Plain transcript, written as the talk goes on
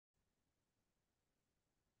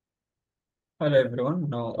Hello everyone.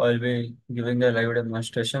 Now I'll be giving a live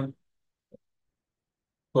demonstration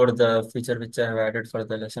for the feature which I have added for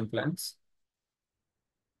the lesson plans.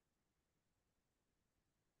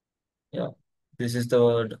 Yeah, this is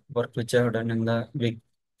the work which I have done in the week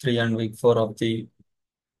 3 and week 4 of the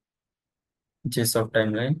GIS of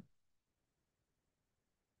timeline.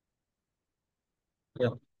 Yeah,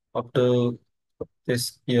 up to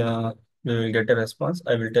this, yeah, we will get a response.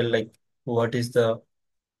 I will tell like what is the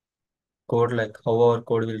code, like how our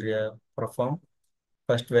code will perform.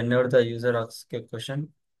 First, whenever the user asks a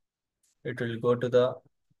question, it will go to the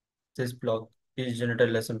this block is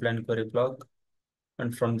generated lesson plan query block.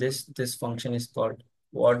 And from this function is called.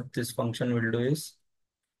 What this function will do is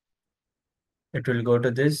it will go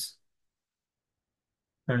to this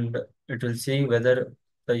and it will see whether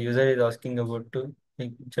the user is asking about to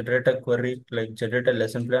like, generate a query, like generate a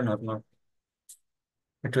lesson plan or not.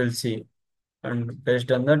 It will see, and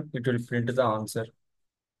based on that it will print the answer.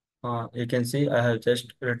 You can see I have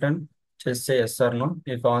just written, just say yes or no.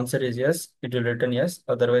 If answer is yes, it will return yes,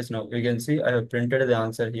 otherwise no. You can see I have printed the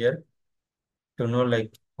answer here. To know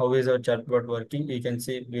like how is our chatbot working, you can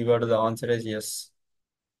see we got the answer is yes.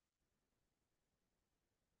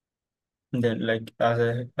 Then, like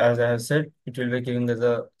as I have said, it will be giving us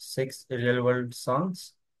the six real world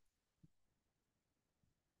songs.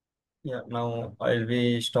 Yeah, now I'll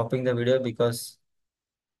be stopping the video because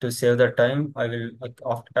to save the time, I will like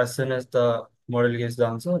after, as soon as the model gives the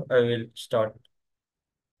answer, I will start.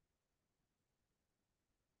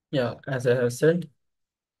 Yeah, as I have said,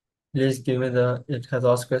 please give me the. It has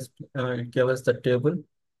asked us. It gave us the table.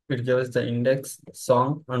 It gave us the index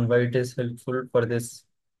song and why it is helpful for this.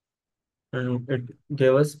 And it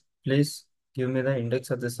gave us. Please give me the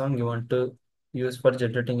index of the song you want to use for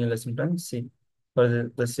generating a lesson plan. See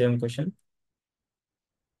for the same question.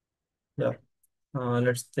 Yeah.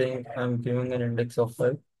 Let's think I'm giving an index of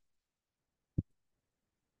 5.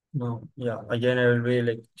 No, yeah. Again, I will be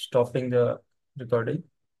like stopping the recording.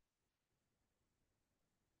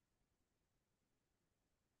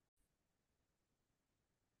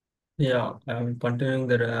 Yeah, I'm continuing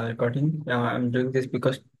the recording. Yeah, I'm doing this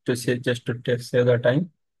because to say just to save the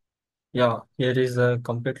time. Yeah, here is a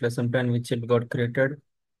complete lesson plan which it got created.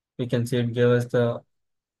 We can see it gave us the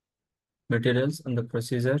materials and the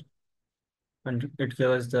procedure, and it gave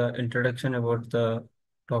us the introduction about the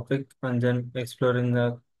topic, and then exploring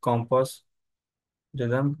the compass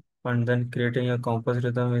rhythm, and then creating a compass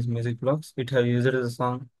rhythm with music blocks. It have used the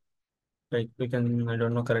song like we can I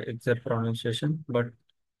don't know correct exact pronunciation, but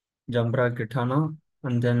Jambra Gitana,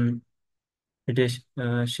 and then it is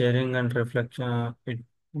sharing and reflection.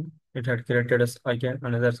 It had created us again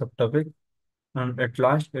another subtopic, and at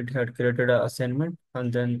last it had created a assignment,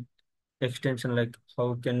 and then extension like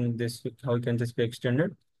how can this be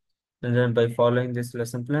extended, and then by following this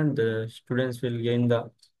lesson plan, the students will gain the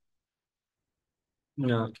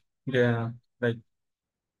uh, yeah like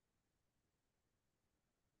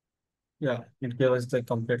yeah it gave us the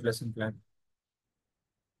complete lesson plan.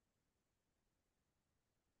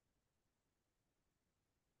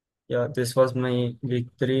 Yeah, this was my week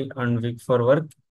 3 and week 4 work.